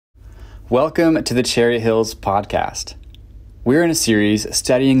Welcome to the Cherry Hills podcast. We're in a series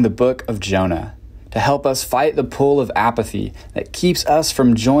studying the book of Jonah to help us fight the pull of apathy that keeps us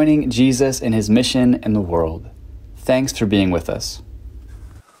from joining Jesus in his mission in the world. Thanks for being with us.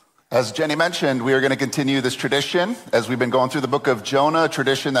 As Jenny mentioned, we are going to continue this tradition as we've been going through the book of Jonah, a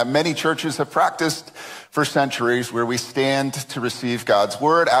tradition that many churches have practiced for centuries, where we stand to receive God's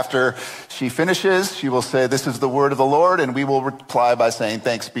word. After she finishes, she will say, "This is the word of the Lord," and we will reply by saying,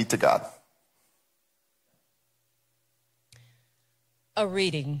 "Thanks be to God." A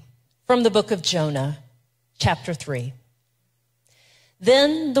reading from the book of Jonah, chapter 3.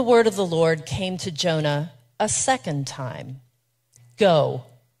 Then the word of the Lord came to Jonah a second time. "Go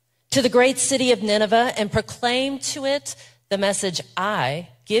to the great city of Nineveh and proclaim to it the message I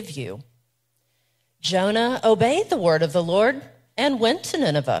give you." Jonah obeyed the word of the Lord and went to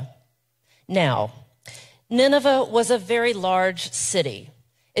Nineveh. Now, Nineveh was a very large city.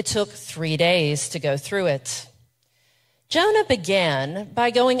 It took 3 days to go through it. Jonah began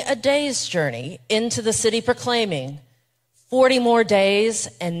by going a day's journey into the city proclaiming, 40 more days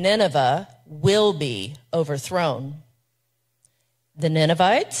and Nineveh will be overthrown. The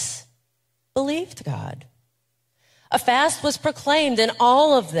Ninevites believed God. A fast was proclaimed, and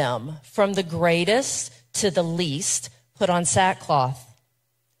all of them, from the greatest to the least, put on sackcloth.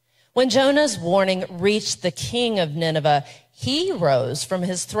 When Jonah's warning reached the king of Nineveh, he rose from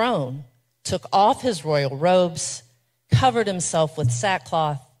his throne, took off his royal robes, covered himself with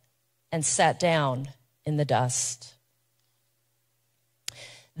sackcloth, and sat down in the dust.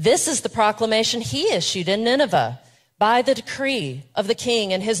 This is the proclamation he issued in Nineveh. By the decree of the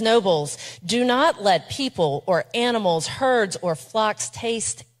king and his nobles, do not let people or animals, herds or flocks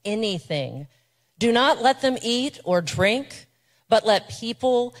taste anything. Do not let them eat or drink, but let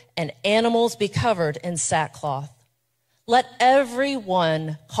people and animals be covered in sackcloth. Let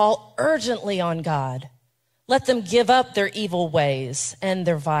everyone call urgently on God. Let them give up their evil ways and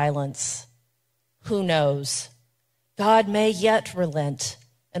their violence. Who knows? God may yet relent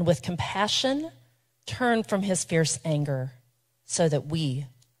and with compassion turn from his fierce anger so that we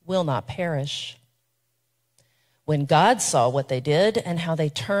will not perish. When God saw what they did and how they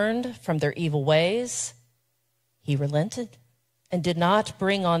turned from their evil ways, he relented and did not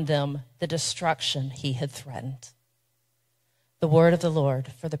bring on them the destruction he had threatened. The word of the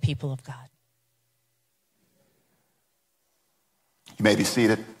Lord for the people of God. You may be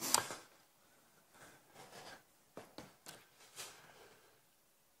seated.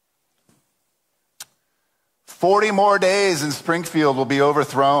 "40 more days and Springfield will be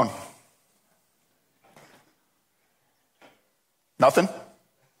overthrown." Nothing?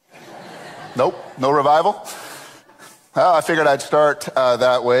 Nope, no revival? Well, I figured I'd start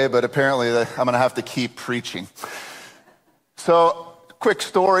that way, but apparently I'm going to have to keep preaching. So, quick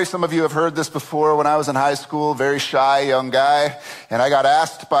story. Some of you have heard this before. When I was in high school, very shy young guy, and I got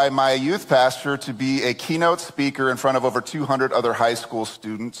asked by my youth pastor to be a keynote speaker in front of over 200 other high school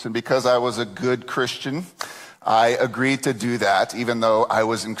students. And because I was a good Christian, I agreed to do that, even though I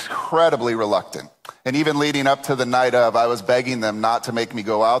was incredibly reluctant. And even leading up to the night of, I was begging them not to make me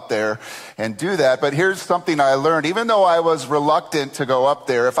go out there and do that. But here's something I learned. Even though I was reluctant to go up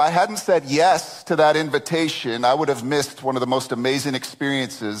there, if I hadn't said yes to that invitation, I would have missed one of the most amazing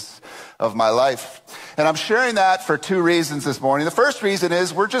experiences of my life. And I'm sharing that for two reasons this morning. The first reason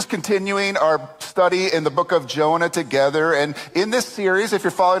is we're just continuing our study in the book of Jonah together. And in this series, if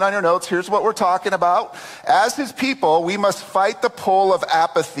you're following on your notes, here's what we're talking about. As his people, we must fight the pull of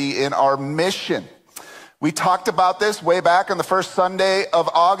apathy in our mission. We talked about this way back on the first Sunday of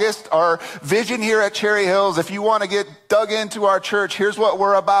August. Our vision here at Cherry Hills, if you want to get dug into our church, here's what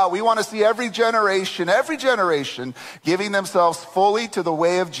we're about. We want to see every generation giving themselves fully to the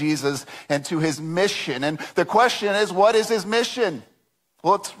way of Jesus and to his mission. And the question is, what is his mission?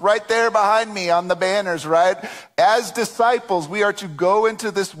 Well, it's right there behind me on the banners, right? As disciples, we are to go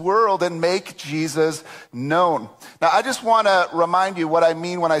into this world and make Jesus known. Now, I just want to remind you what I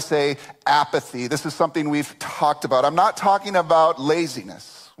mean when I say apathy. This is something we've talked about. I'm not talking about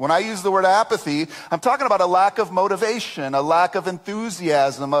laziness. When I use the word apathy, I'm talking about a lack of motivation, a lack of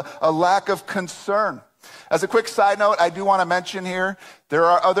enthusiasm, a lack of concern. As a quick side note, I do want to mention here, there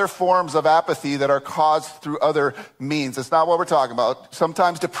are other forms of apathy that are caused through other means. It's not what we're talking about.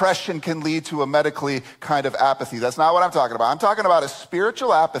 Sometimes depression can lead to a medically kind of apathy. That's not what I'm talking about. I'm talking about a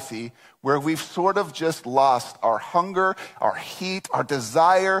spiritual apathy where we've sort of just lost our hunger, our heat, our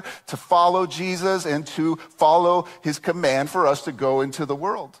desire to follow Jesus and to follow his command for us to go into the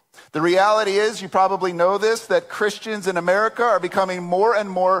world. The reality is, you probably know this, that Christians in America are becoming more and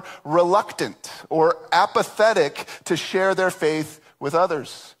more reluctant or apathetic to share their faith with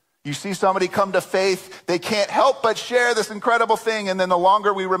others. You see somebody come to faith, they can't help but share this incredible thing, and then the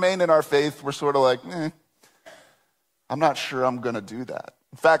longer we remain in our faith, we're sort of like, I'm not sure I'm going to do that.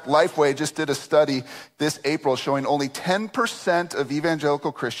 In fact, Lifeway just did a study this April showing only 10% of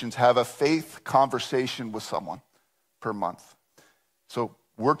evangelical Christians have a faith conversation with someone per month. So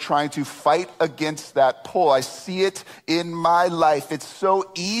we're trying to fight against that pull. I see it in my life. It's so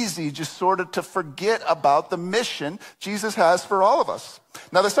easy just sort of to forget about the mission Jesus has for all of us.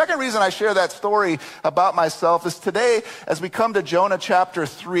 Now, the second reason I share that story about myself is today, as we come to Jonah chapter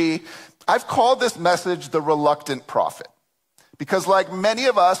 3, I've called this message the reluctant prophet. Because like many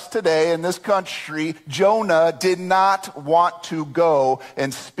of us today in this country, Jonah did not want to go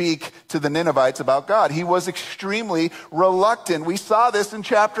and speak to the Ninevites about God. He was extremely reluctant. We saw this in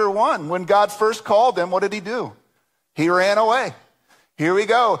chapter 1. When God first called him, what did he do? He ran away. Here we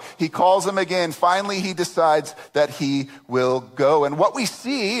go. He calls him again. Finally, he decides that he will go. And what we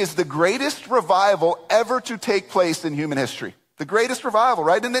see is the greatest revival ever to take place in human history. The greatest revival,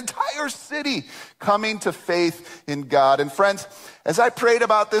 right? An entire city coming to faith in God. And friends, as I prayed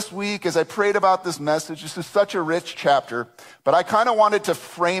about this week, as I prayed about this message, this is such a rich chapter, but I kind of wanted to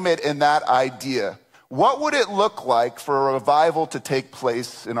frame it in that idea. What would it look like for a revival to take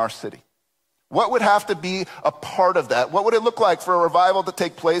place in our city? What would have to be a part of that? What would it look like for a revival to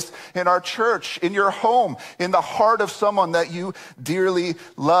take place in our church, in your home, in the heart of someone that you dearly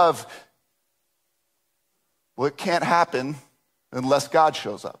love? Well, it can't happen unless God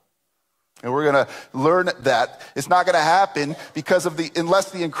shows up. And we're going to learn that it's not going to happen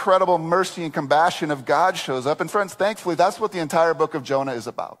unless the incredible mercy and compassion of God shows up. And friends, thankfully, that's what the entire book of Jonah is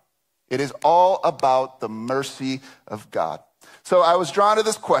about. It is all about the mercy of God. So I was drawn to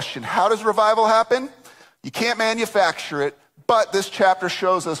this question: how does revival happen? You can't manufacture it, but this chapter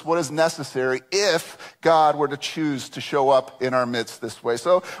shows us what is necessary if God were to choose to show up in our midst this way.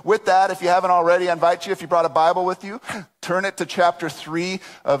 So with that, if you haven't already, I invite you, if you brought a Bible with you, turn it to chapter 3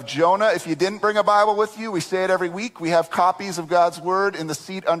 of Jonah. If you didn't bring a Bible with you, we say it every week. We have copies of God's Word in the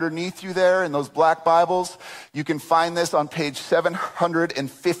seat underneath you there in those black Bibles. You can find this on page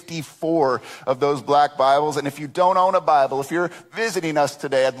 754 of those black Bibles. And if you don't own a Bible, if you're visiting us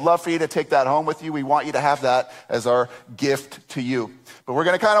today, I'd love for you to take that home with you. We want you to have that as our gift to you. But we're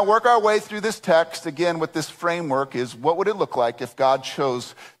going to kind of work our way through this text again with this framework: is what would it look like if God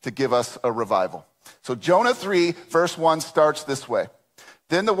chose to give us a revival? So Jonah 3 verse 1 starts this way.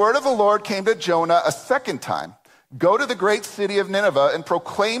 Then the word of the Lord came to Jonah a second time. Go to the great city of Nineveh and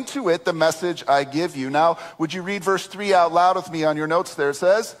proclaim to it the message I give you. Now, would you read verse 3 out loud with me on your notes there? It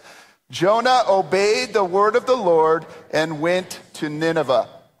says, Jonah obeyed the word of the Lord and went to Nineveh.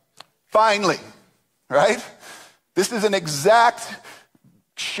 Finally, right? This is an exact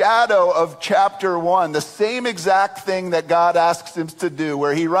shadow of chapter 1, the same exact thing that God asks him to do,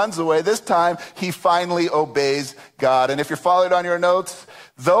 where he runs away. This time, he finally obeys God. And if you're following on your notes,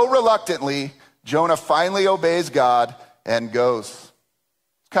 though reluctantly, Jonah finally obeys God and goes.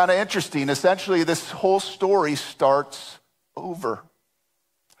 It's kind of interesting. Essentially, this whole story starts over.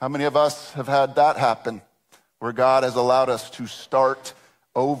 How many of us have had that happen, where God has allowed us to start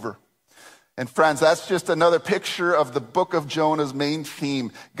over? And friends, that's just another picture of the book of Jonah's main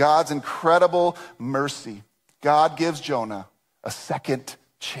theme: God's incredible mercy. God gives Jonah a second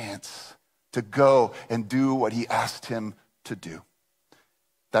chance to go and do what he asked him to do.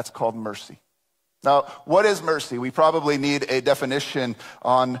 That's called mercy. Now, what is mercy? We probably need a definition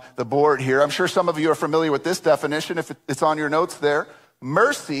on the board here. I'm sure some of you are familiar with this definition if it's on your notes there.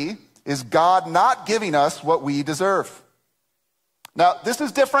 Mercy is God not giving us what we deserve. Now, this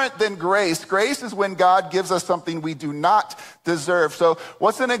is different than grace. Grace is when God gives us something we do not deserve. So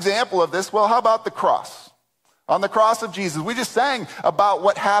what's an example of this? Well, how about the cross? On the cross of Jesus, we just sang about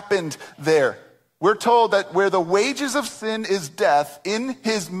what happened there. We're told that where the wages of sin is death, in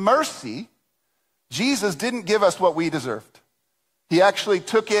his mercy, Jesus didn't give us what we deserved. He actually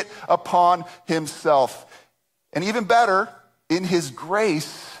took it upon himself. And even better, in his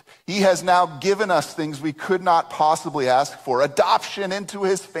grace, he has now given us things we could not possibly ask for. Adoption into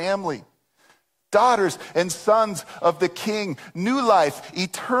his family. Daughters and sons of the King. New life,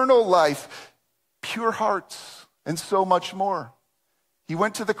 eternal life, pure hearts, and so much more. He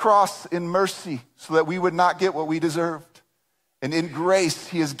went to the cross in mercy so that we would not get what we deserved. And in grace,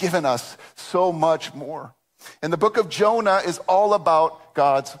 he has given us so much more. And the book of Jonah is all about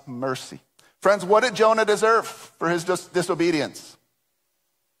God's mercy. Friends, what did Jonah deserve for his disobedience?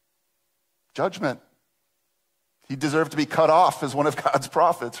 Judgment. He deserved to be cut off as one of God's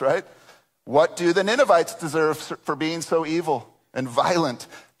prophets, right? What do the Ninevites deserve for being so evil and violent?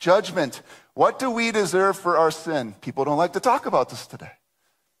 Judgment. What do we deserve for our sin? People don't like to talk about this today.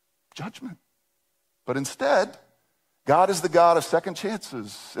 judgment. But instead, God is the God of second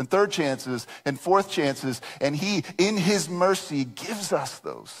chances and third chances and fourth chances, and he, in his mercy, gives us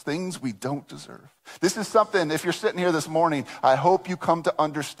those things we don't deserve. This is something, if you're sitting here this morning, I hope you come to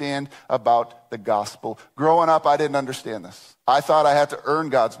understand about the gospel. Growing up, I didn't understand this. I thought I had to earn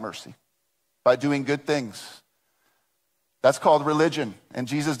God's mercy by doing good things. That's called religion, and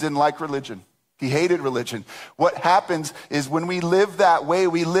Jesus didn't like religion. He hated religion. What happens is when we live that way,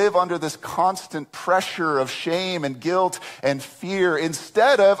 we live under this constant pressure of shame and guilt and fear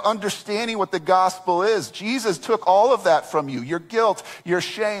instead of understanding what the gospel is. Jesus took all of that from you, your guilt, your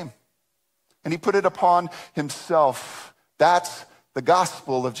shame, and he put it upon himself. That's the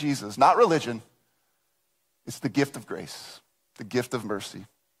gospel of Jesus, not religion. It's the gift of grace, the gift of mercy.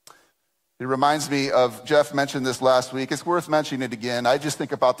 It reminds me of, Jeff mentioned this last week. It's worth mentioning it again. I just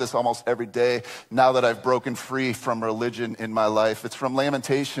think about this almost every day now that I've broken free from religion in my life. It's from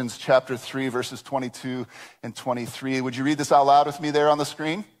Lamentations chapter 3, verses 22 and 23. Would you read this out loud with me there on the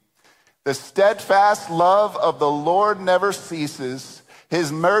screen? The steadfast love of the Lord never ceases.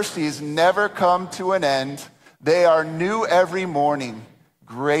 His mercies never come to an end. They are new every morning.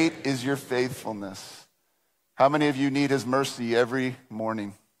 Great is your faithfulness. How many of you need his mercy every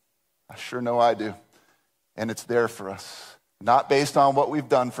morning? I sure know I do. And it's there for us. Not based on what we've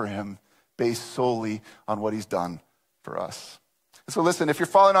done for him, based solely on what he's done for us. So listen, if you're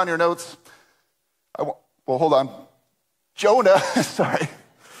following on your notes, well, hold on. Jonah, sorry.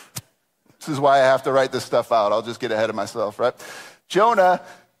 This is why I have to write this stuff out. I'll just get ahead of myself, right? Jonah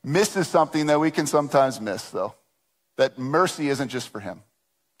misses something that we can sometimes miss, though. That mercy isn't just for him.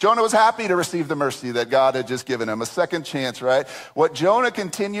 Jonah was happy to receive the mercy that God had just given him, a second chance, right? What Jonah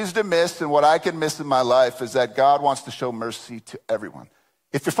continues to miss and what I can miss in my life is that God wants to show mercy to everyone.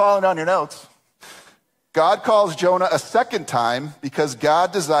 If you're following on your notes, God calls Jonah a second time because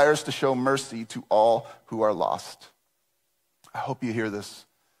God desires to show mercy to all who are lost. I hope you hear this.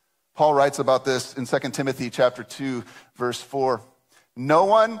 Paul writes about this in 2 Timothy chapter 2, verse 4.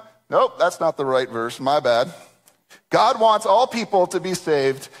 Nope, that's not the right verse, my bad. God wants all people to be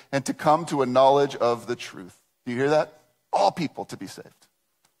saved and to come to a knowledge of the truth. Do you hear that? All people to be saved.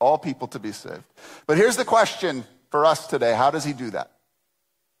 All people to be saved. But here's the question for us today. How does he do that?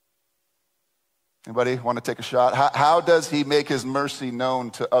 Anybody want to take a shot? How does he make his mercy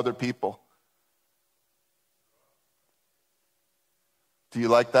known to other people? Do you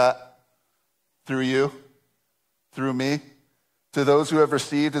like that? Through you? Through me? To those who have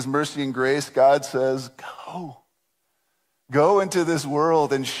received his mercy and grace, God says, go. Go into this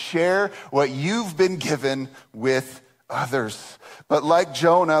world and share what you've been given with others. But like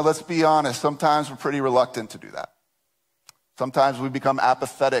Jonah, let's be honest, sometimes we're pretty reluctant to do that. Sometimes we become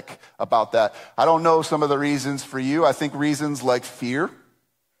apathetic about that. I don't know some of the reasons for you. I think reasons like fear,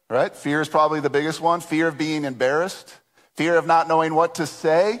 right? Fear is probably the biggest one. Fear of being embarrassed. Fear of not knowing what to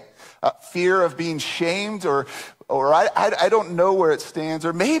say. Fear of being shamed or I don't know where it stands.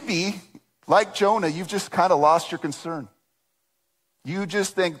 Or maybe, like Jonah, you've just kind of lost your concern. You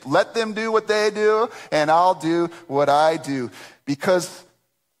just think, let them do what they do, and I'll do what I do. Because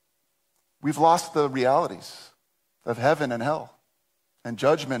we've lost the realities of heaven and hell, and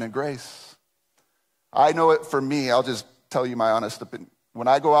judgment and grace. I know it for me. I'll just tell you my honest opinion. When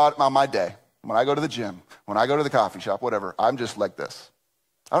I go out on my day, when I go to the gym, when I go to the coffee shop, whatever, I'm just like this.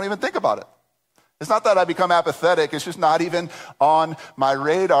 I don't even think about it. It's not that I become apathetic. It's just not even on my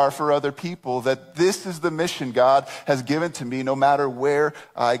radar for other people that this is the mission God has given to me no matter where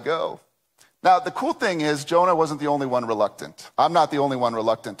I go. Now, the cool thing is Jonah wasn't the only one reluctant. I'm not the only one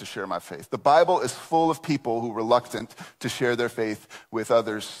reluctant to share my faith. The Bible is full of people who are reluctant to share their faith with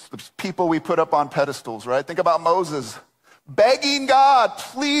others. The people we put up on pedestals, right? Think about Moses begging God,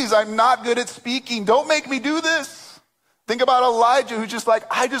 please, I'm not good at speaking. Don't make me do this. Think about Elijah who's just like,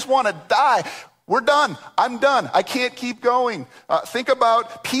 I just want to die. We're done. I'm done. I can't keep going. Think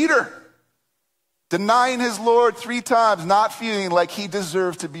about Peter denying his Lord 3 times, not feeling like he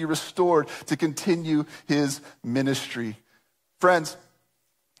deserved to be restored to continue his ministry. Friends,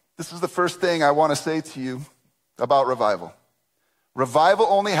 this is the first thing I want to say to you about revival. Revival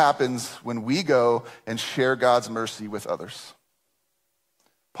only happens when we go and share God's mercy with others.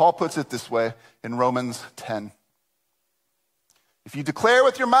 Paul puts it this way in Romans 10. If you declare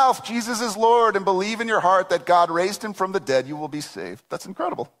with your mouth Jesus is Lord and believe in your heart that God raised him from the dead, you will be saved. That's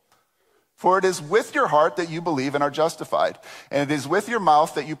incredible. For it is with your heart that you believe and are justified, and it is with your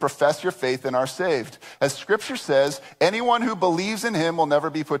mouth that you profess your faith and are saved. As Scripture says, anyone who believes in him will never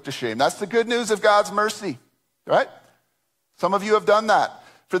be put to shame. That's the good news of God's mercy, right? Some of you have done that.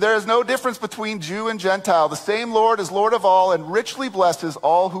 For there is no difference between Jew and Gentile. The same Lord is Lord of all and richly blesses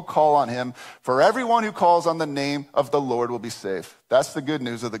all who call on him. For everyone who calls on the name of the Lord will be saved. That's the good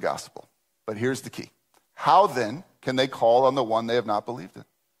news of the gospel. But here's the key. How then can they call on the one they have not believed in?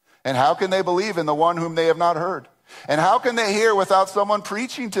 And how can they believe in the one whom they have not heard? And how can they hear without someone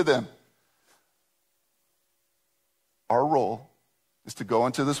preaching to them? Our role is to go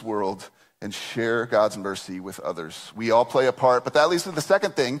into this world and share God's mercy with others. We all play a part, but that leads to the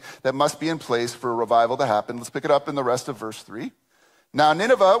second thing that must be in place for a revival to happen. Let's pick it up in the rest of verse 3. Now,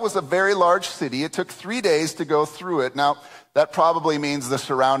 Nineveh was a very large city. It took 3 days to go through it. Now, that probably means the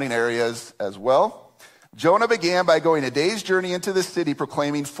surrounding areas as well. Jonah began by going a day's journey into the city,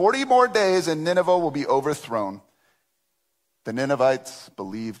 proclaiming 40 more days and Nineveh will be overthrown. The Ninevites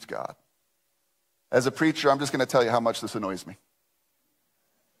believed God. As a preacher, I'm just going to tell you how much this annoys me.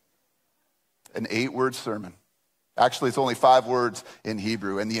 An 8-word sermon. Actually, it's only 5 words in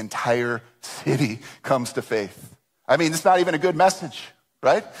Hebrew, and the entire city comes to faith. I mean, it's not even a good message,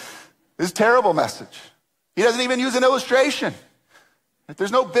 right? It's a terrible message. He doesn't even use an illustration.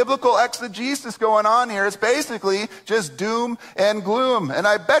 There's no biblical exegesis going on here. It's basically just doom and gloom. And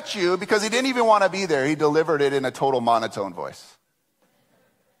I bet you, because he didn't even want to be there, he delivered it in a total monotone voice.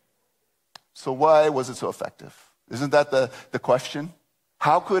 So why was it so effective? Isn't that the question?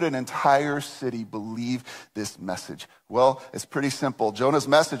 How could an entire city believe this message? Well, it's pretty simple. Jonah's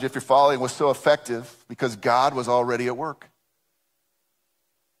message, if you're following, was so effective because God was already at work.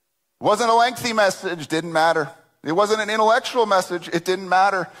 It wasn't a lengthy message, didn't matter. It wasn't an intellectual message, it didn't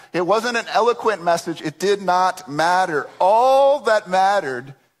matter. It wasn't an eloquent message, it did not matter. All that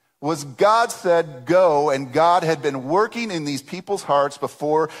mattered was God said, go, and God had been working in these people's hearts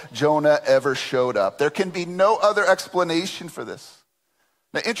before Jonah ever showed up. There can be no other explanation for this.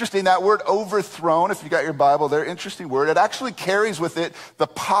 Now, interesting, that word overthrown, if you got your Bible there, interesting word. It actually carries with it the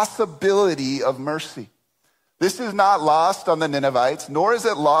possibility of mercy. This is not lost on the Ninevites, nor is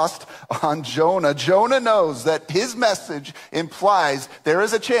it lost on Jonah. Jonah knows that his message implies there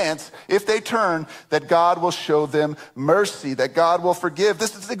is a chance, if they turn, that God will show them mercy, that God will forgive.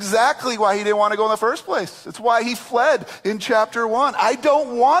 This is exactly why he didn't want to go in the first place. It's why he fled in chapter 1. I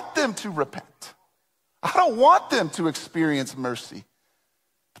don't want them to repent. I don't want them to experience mercy.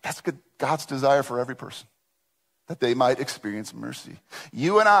 But that's God's desire for every person, that they might experience mercy.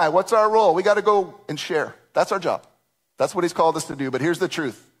 You and I, what's our role? We got to go and share. That's our job. That's what he's called us to do. But here's the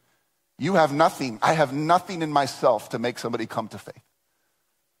truth. You have nothing. I have nothing in myself to make somebody come to faith.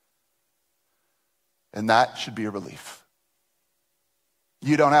 And that should be a relief.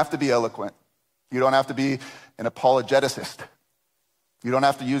 You don't have to be eloquent. You don't have to be an apologeticist. You don't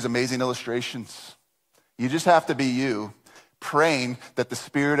have to use amazing illustrations. You just have to be you, praying that the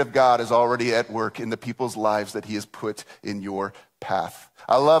Spirit of God is already at work in the people's lives that he has put in your path.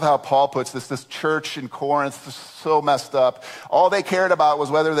 I love how Paul puts this church in Corinth is so messed up. All they cared about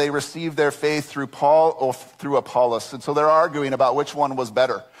was whether they received their faith through Paul or through Apollos. And so they're arguing about which one was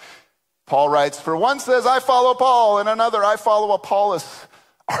better. Paul writes, for one says, I follow Paul, and another, I follow Apollos.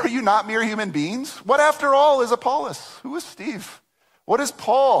 Are you not mere human beings? What after all is Apollos? Who is Steve? What is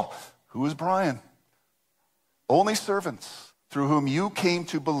Paul? Who is Brian? Only servants through whom you came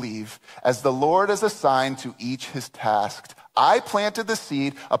to believe, as the Lord has assigned to each his task. I planted the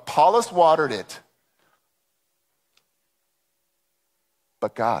seed, Apollos watered it.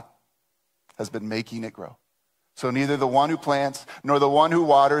 But God has been making it grow. So neither the one who plants nor the one who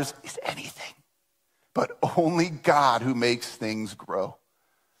waters is anything, but only God who makes things grow.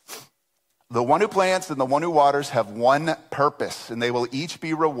 The one who plants and the one who waters have one purpose, and they will each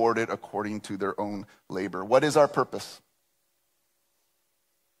be rewarded according to their own labor. What is our purpose?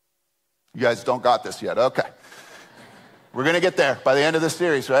 You guys don't got this yet. Okay. We're going to get there by the end of this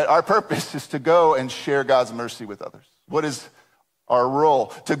series, right? Our purpose is to go and share God's mercy with others. What is our role?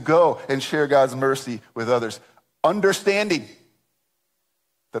 To go and share God's mercy with others. Understanding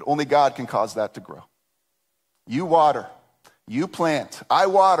that only God can cause that to grow. You water, you plant. I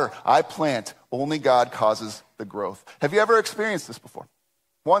water, I plant. Only God causes the growth. Have you ever experienced this before?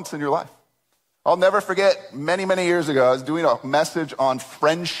 Once in your life? I'll never forget, many, many years ago, I was doing a message on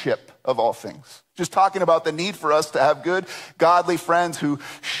friendship of all things. Just talking about the need for us to have good, godly friends who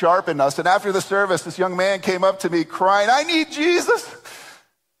sharpen us. And after the service, this young man came up to me crying, I need Jesus.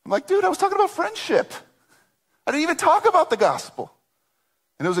 I'm like, dude, I was talking about friendship. I didn't even talk about the gospel.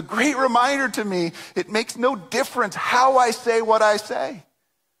 And it was a great reminder to me, it makes no difference how I say what I say.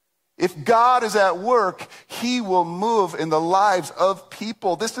 If God is at work, he will move in the lives of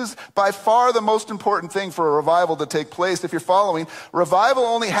people. This is by far the most important thing for a revival to take place. If you're following, revival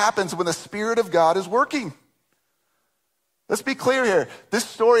only happens when the Spirit of God is working. Let's be clear here. This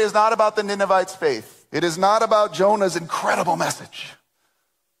story is not about the Ninevites' faith. It is not about Jonah's incredible message.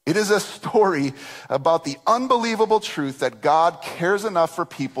 It is a story about the unbelievable truth that God cares enough for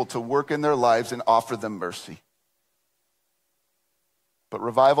people to work in their lives and offer them mercy. But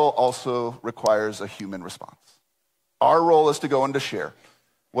revival also requires a human response. Our role is to go and to share.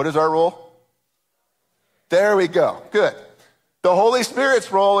 What is our role? There we go. Good. The Holy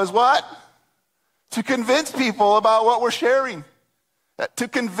Spirit's role is what? To convince people about what we're sharing. To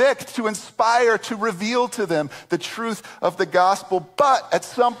convict, to inspire, to reveal to them the truth of the gospel. But at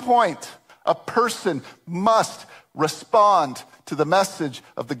some point, a person must respond to the message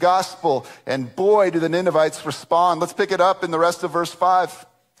of the gospel. And boy, do the Ninevites respond. Let's pick it up in the rest of verse 5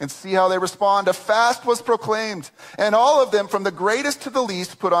 and see how they respond. A fast was proclaimed, and all of them, from the greatest to the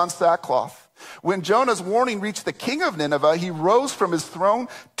least, put on sackcloth. When Jonah's warning reached the king of Nineveh, he rose from his throne,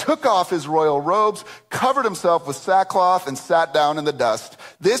 took off his royal robes, covered himself with sackcloth, and sat down in the dust.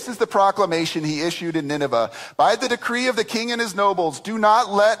 This is the proclamation he issued in Nineveh. By the decree of the king and his nobles, do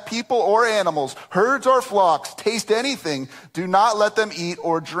not let people or animals, herds or flocks, taste anything. Do not let them eat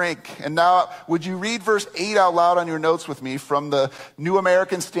or drink. And now, would you read verse 8 out loud on your notes with me from the New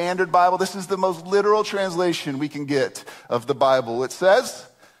American Standard Bible? This is the most literal translation we can get of the Bible. It says,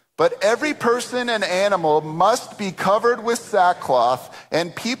 "But every person and animal must be covered with sackcloth,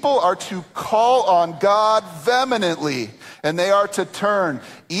 and people are to call on God vehemently, and they are to turn,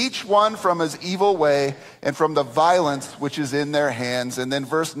 each one from his evil way and from the violence which is in their hands." And then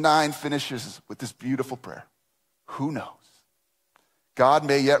verse 9 finishes with this beautiful prayer. Who knows? God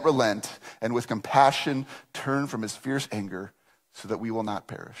may yet relent and with compassion turn from his fierce anger so that we will not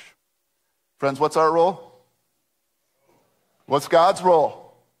perish. Friends, what's our role? What's God's role?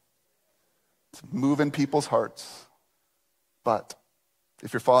 To move in people's hearts. But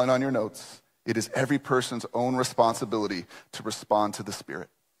if you're following on your notes, it is every person's own responsibility to respond to the Spirit.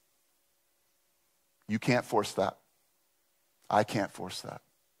 You can't force that. I can't force that.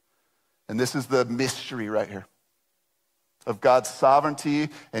 And this is the mystery right here of God's sovereignty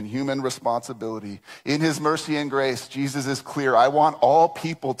and human responsibility. In his mercy and grace, Jesus is clear. I want all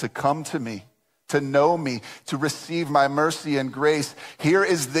people to come to me, to know me, to receive my mercy and grace. Here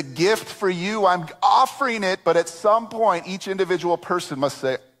is the gift for you. I'm offering it, but at some point, each individual person must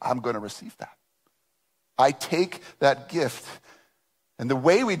say, I'm going to receive that. I take that gift. And the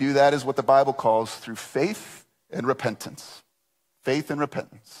way we do that is what the Bible calls through faith and repentance. Faith and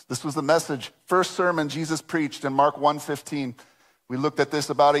repentance. This was the message, first sermon Jesus preached in Mark 1:15. We looked at this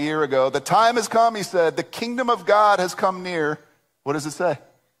about a year ago. The time has come, he said. The kingdom of God has come near. What does it say?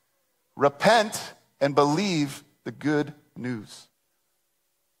 Repent and believe the good news.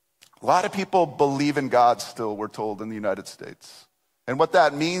 A lot of people believe in God still, we're told, in the United States. And what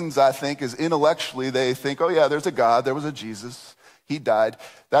that means, I think, is intellectually they think, oh yeah, there's a God, there was a Jesus, he died.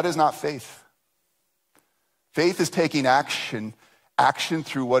 That is not faith. Faith is taking action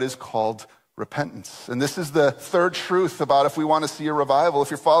through what is called repentance. And this is the third truth about if we want to see a revival. If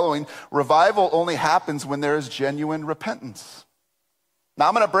you're following, revival only happens when there is genuine repentance. Now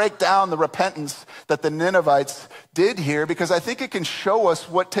I'm going to break down the repentance that the Ninevites did here because I think it can show us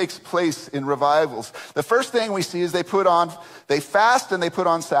what takes place in revivals. The first thing we see is they fast and they put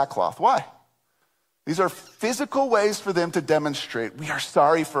on sackcloth. Why? These are physical ways for them to demonstrate we are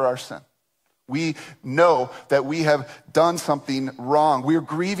sorry for our sin. We know that we have done something wrong. We are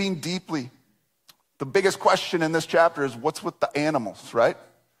grieving deeply. The biggest question in this chapter is what's with the animals, right?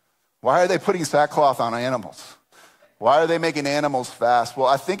 Why are they putting sackcloth on animals? Why are they making animals fast? Well,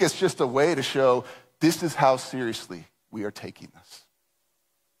 I think it's just a way to show this is how seriously we are taking this.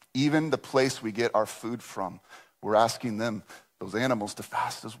 Even the place we get our food from, we're asking them, those animals, to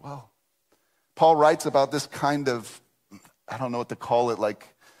fast as well. Paul writes about this kind of, I don't know what to call it,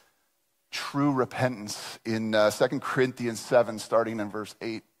 like true repentance in 2 Corinthians 7, starting in verse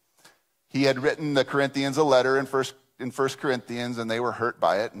 8. He had written the Corinthians a letter in 1 Corinthians, and they were hurt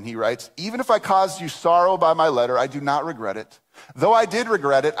by it. And he writes, even if I caused you sorrow by my letter, I do not regret it. Though I did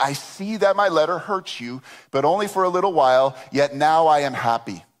regret it, I see that my letter hurts you, but only for a little while, yet now I am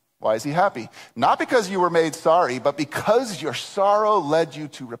happy. Why is he happy? Not because you were made sorry, but because your sorrow led you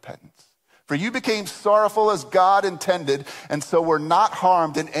to repentance. For you became sorrowful as God intended, and so were not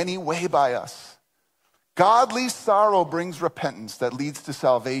harmed in any way by us. Godly sorrow brings repentance that leads to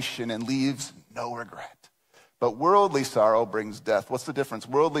salvation and leaves no regret. But worldly sorrow brings death. What's the difference?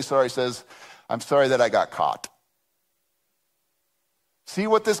 Worldly sorrow says, I'm sorry that I got caught. See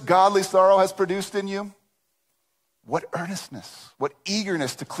what this godly sorrow has produced in you? What earnestness, what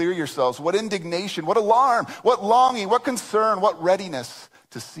eagerness to clear yourselves, what indignation, what alarm, what longing, what concern, what readiness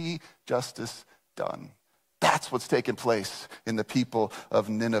to see justice done. That's what's taking place in the people of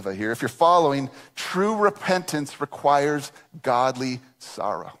Nineveh here. If you're following, true repentance requires godly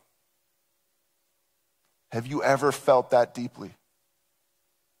sorrow. Have you ever felt that deeply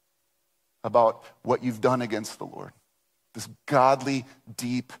about what you've done against the Lord? This godly,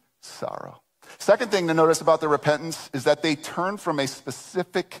 deep sorrow. Second thing to notice about the repentance is that they turn from a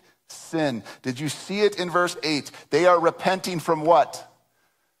specific sin. Did you see it in verse 8? They are repenting from what?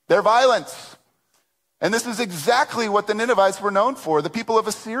 Their violence. And this is exactly what the Ninevites were known for, the people of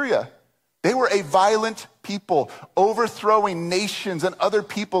Assyria. They were a violent people, overthrowing nations and other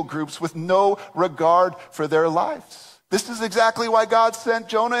people groups with no regard for their lives. This is exactly why God sent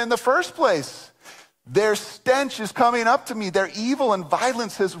Jonah in the first place. Their stench is coming up to me. Their evil and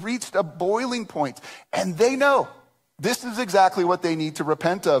violence has reached a boiling point, and they know this is exactly what they need to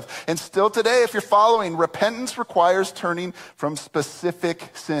repent of. And still today, if you're following, repentance requires turning from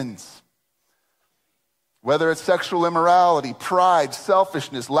specific sins. Whether it's sexual immorality, pride,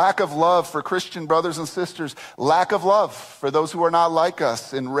 selfishness, lack of love for Christian brothers and sisters, lack of love for those who are not like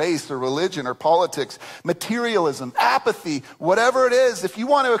us in race or religion or politics, materialism, apathy, whatever it is, if you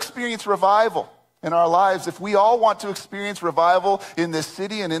want to experience revival in our lives, if we all want to experience revival in this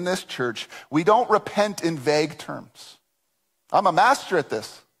city and in this church, we don't repent in vague terms. I'm a master at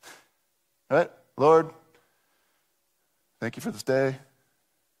this. Right? Lord, thank you for this day.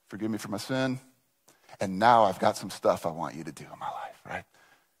 Forgive me for my sin. And now I've got some stuff I want you to do in my life, right?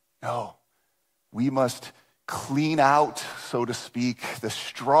 No, we must clean out, so to speak, the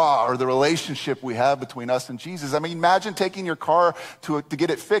straw or the relationship we have between us and Jesus. I mean, imagine taking your car to get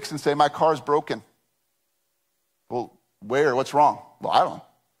it fixed and say, my car's broken. Well, where? What's wrong? Well, I don't know.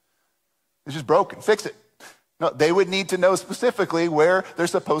 It's just broken. Fix it. No, they would need to know specifically where they're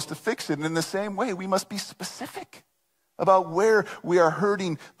supposed to fix it. And in the same way, we must be specific about where we are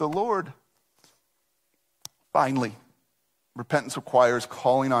hurting the Lord. Finally, repentance requires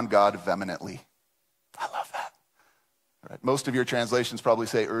calling on God vehemently. I love that. Right. Most of your translations probably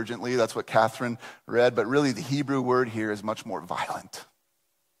say urgently. That's what Catherine read. But really, the Hebrew word here is much more violent.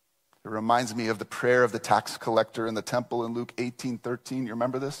 It reminds me of the prayer of the tax collector in the temple in Luke 18:13. You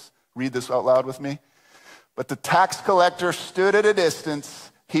remember this? Read this out loud with me. But the tax collector stood at a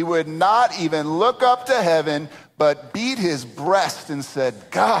distance. He would not even look up to heaven, but beat his breast and said,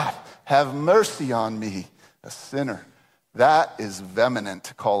 God, have mercy on me, a sinner. That is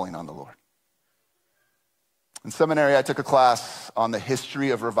vehement calling on the Lord. In seminary, I took a class on the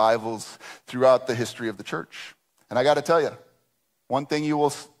history of revivals throughout the history of the church. And I got to tell you, one thing you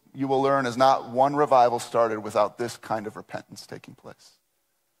will learn is not one revival started without this kind of repentance taking place.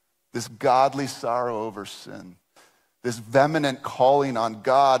 This godly sorrow over sin. This vehement calling on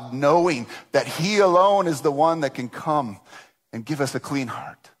God, knowing that He alone is the one that can come and give us a clean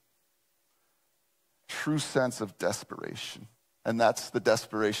heart. True sense of desperation. And that's the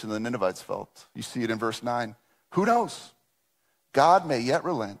desperation the Ninevites felt. You see it in verse 9. Who knows? God may yet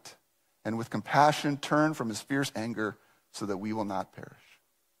relent and with compassion turn from his fierce anger so that we will not perish.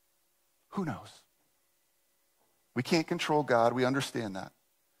 Who knows? We can't control God. We understand that.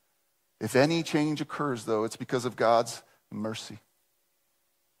 If any change occurs, though, it's because of God's mercy.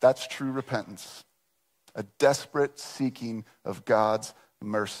 That's true repentance. A desperate seeking of God's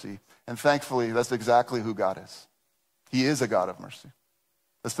mercy. And thankfully, that's exactly who God is. He is a God of mercy.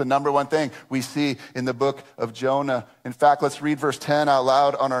 That's the number one thing we see in the book of Jonah. In fact, let's read verse 10 out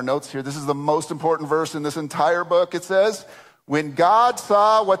loud on our notes here. This is the most important verse in this entire book. It says, when God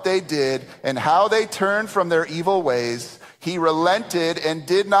saw what they did and how they turned from their evil ways, he relented and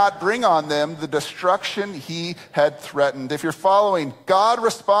did not bring on them the destruction he had threatened. If you're following, God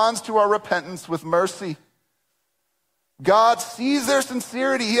responds to our repentance with mercy. God sees their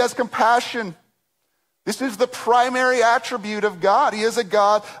sincerity. He has compassion. This is the primary attribute of God. He is a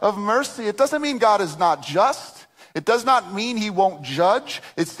God of mercy. It doesn't mean God is not just. It does not mean he won't judge.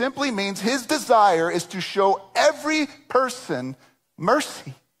 It simply means his desire is to show every person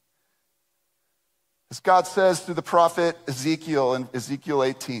mercy. As God says through the prophet Ezekiel in Ezekiel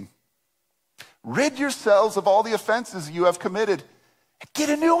 18, rid yourselves of all the offenses you have committed. Get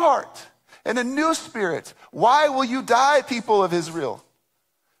a new heart and a new spirit. Why will you die, people of Israel?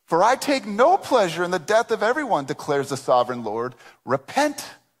 For I take no pleasure in the death of everyone, declares the sovereign Lord. Repent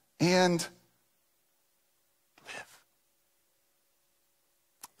and live.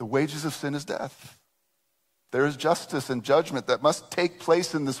 The wages of sin is death. There is justice and judgment that must take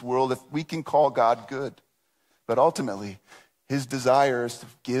place in this world if we can call God good. But ultimately, his desire is to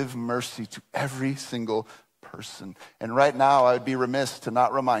give mercy to every single person. And right now, I would be remiss to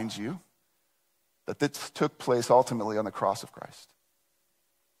not remind you that this took place ultimately on the cross of Christ.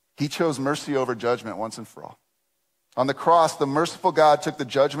 He chose mercy over judgment once and for all. On the cross, the merciful God took the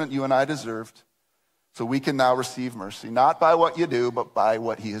judgment you and I deserved, so we can now receive mercy, not by what you do, but by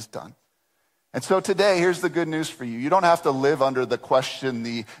what he has done. And so today, here's the good news for you. You don't have to live under the question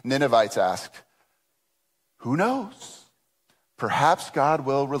the Ninevites asked. Who knows? Perhaps God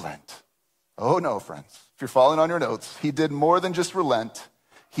will relent. Oh no, friends. If you're following on your notes, he did more than just relent.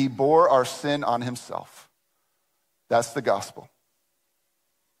 He bore our sin on himself. That's the gospel.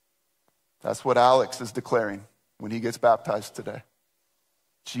 That's what Alex is declaring when he gets baptized today.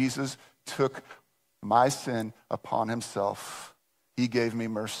 Jesus took my sin upon himself. He gave me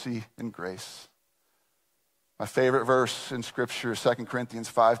mercy and grace. My favorite verse in Scripture, 2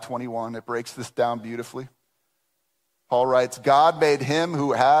 Corinthians 5:21, it breaks this down beautifully. Paul writes, God made him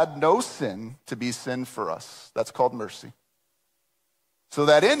who had no sin to be sin for us. That's called mercy. So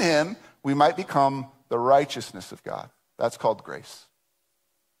that in him we might become the righteousness of God. That's called grace.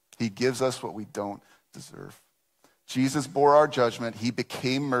 He gives us what we don't deserve. Jesus bore our judgment. He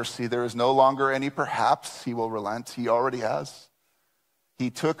became mercy. There is no longer any perhaps he will relent. He already has. He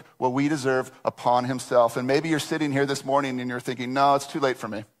took what we deserve upon himself. And maybe you're sitting here this morning and you're thinking, no, it's too late for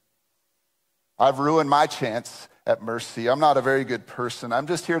me. I've ruined my chance at mercy. I'm not a very good person. I'm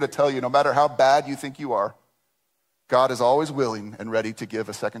just here to tell you, no matter how bad you think you are, God is always willing and ready to give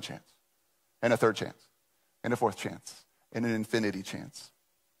a second chance, and a third chance, and a fourth chance, and an infinity chance.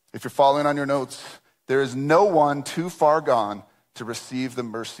 If you're following on your notes, there is no one too far gone to receive the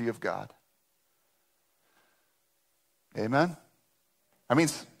mercy of God. Amen? I mean,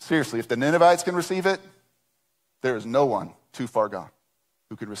 seriously, if the Ninevites can receive it, there is no one too far gone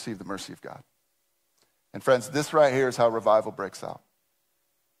who can receive the mercy of God. And friends, this right here is how revival breaks out.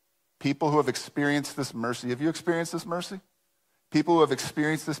 People who have experienced this mercy. Have you experienced this mercy? People who have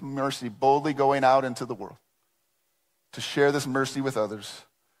experienced this mercy boldly going out into the world to share this mercy with others,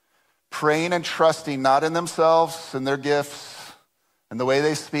 praying and trusting not in themselves and their gifts and the way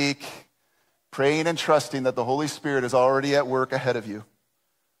they speak, praying and trusting that the Holy Spirit is already at work ahead of you.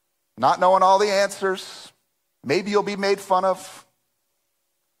 Not knowing all the answers. Maybe you'll be made fun of.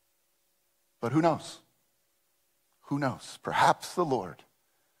 But who knows? Who knows? Perhaps the Lord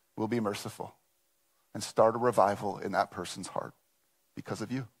will be merciful and start a revival in that person's heart because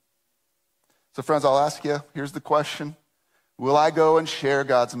of you. So friends, I'll ask you, here's the question. Will I go and share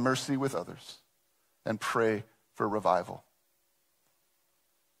God's mercy with others and pray for revival?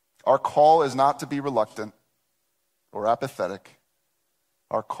 Our call is not to be reluctant or apathetic.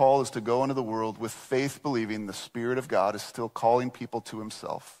 Our call is to go into the world with faith, believing the Spirit of God is still calling people to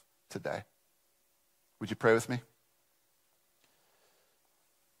himself today. Would you pray with me?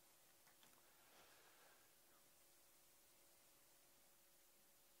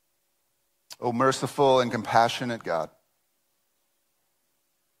 O merciful and compassionate God,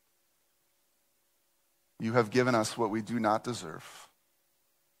 you have given us what we do not deserve.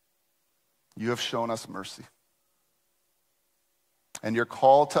 You have shown us mercy. And your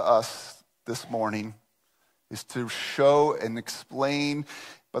call to us this morning is to show and explain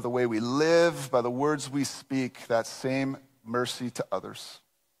by the way we live, by the words we speak, that same mercy to others.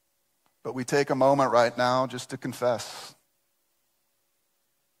 But we take a moment right now just to confess.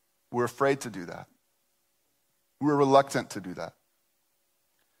 We're afraid to do that. We're reluctant to do that.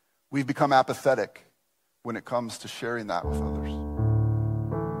 We've become apathetic when it comes to sharing that with others.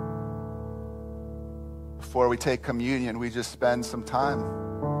 Before we take communion, we just spend some time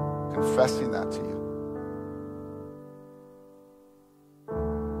confessing that to you.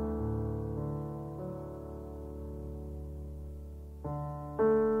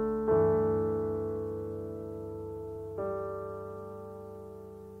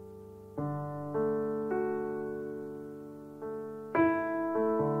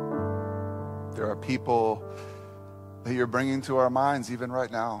 There are people that you're bringing to our minds even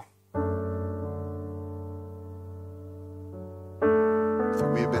right now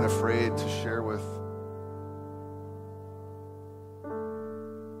that we've been afraid to share with.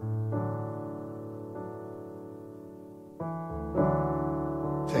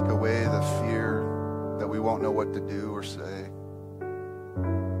 Take away the fear that we won't know what to do or say.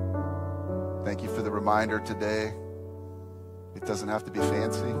 Thank you for the reminder today. It doesn't have to be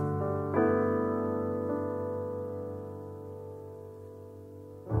fancy.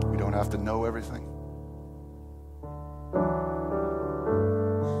 We don't have to know everything.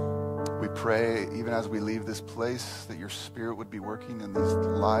 We pray, even as we leave this place, that your Spirit would be working in these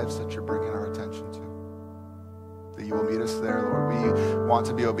lives that you're bringing our attention to. That you will meet us there, Lord. We want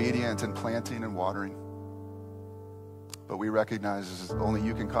to be obedient in planting and watering. But we recognize only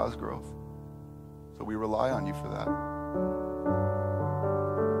you can cause growth. So we rely on you for that.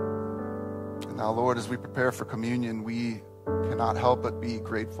 And now, Lord, as we prepare for communion, we cannot help but be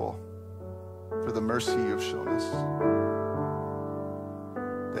grateful for the mercy you've shown us.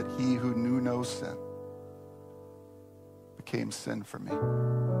 That he who knew no sin became sin for me,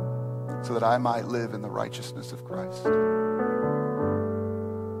 so that I might live in the righteousness of Christ.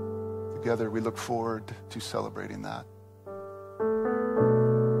 Together we look forward to celebrating that.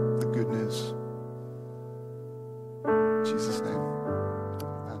 The good news. In Jesus' name,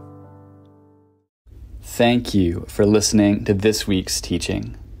 amen. Thank you for listening to this week's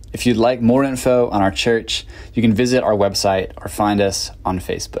teaching. If you'd like more info on our church, you can visit our website or find us on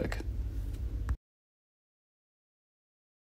Facebook.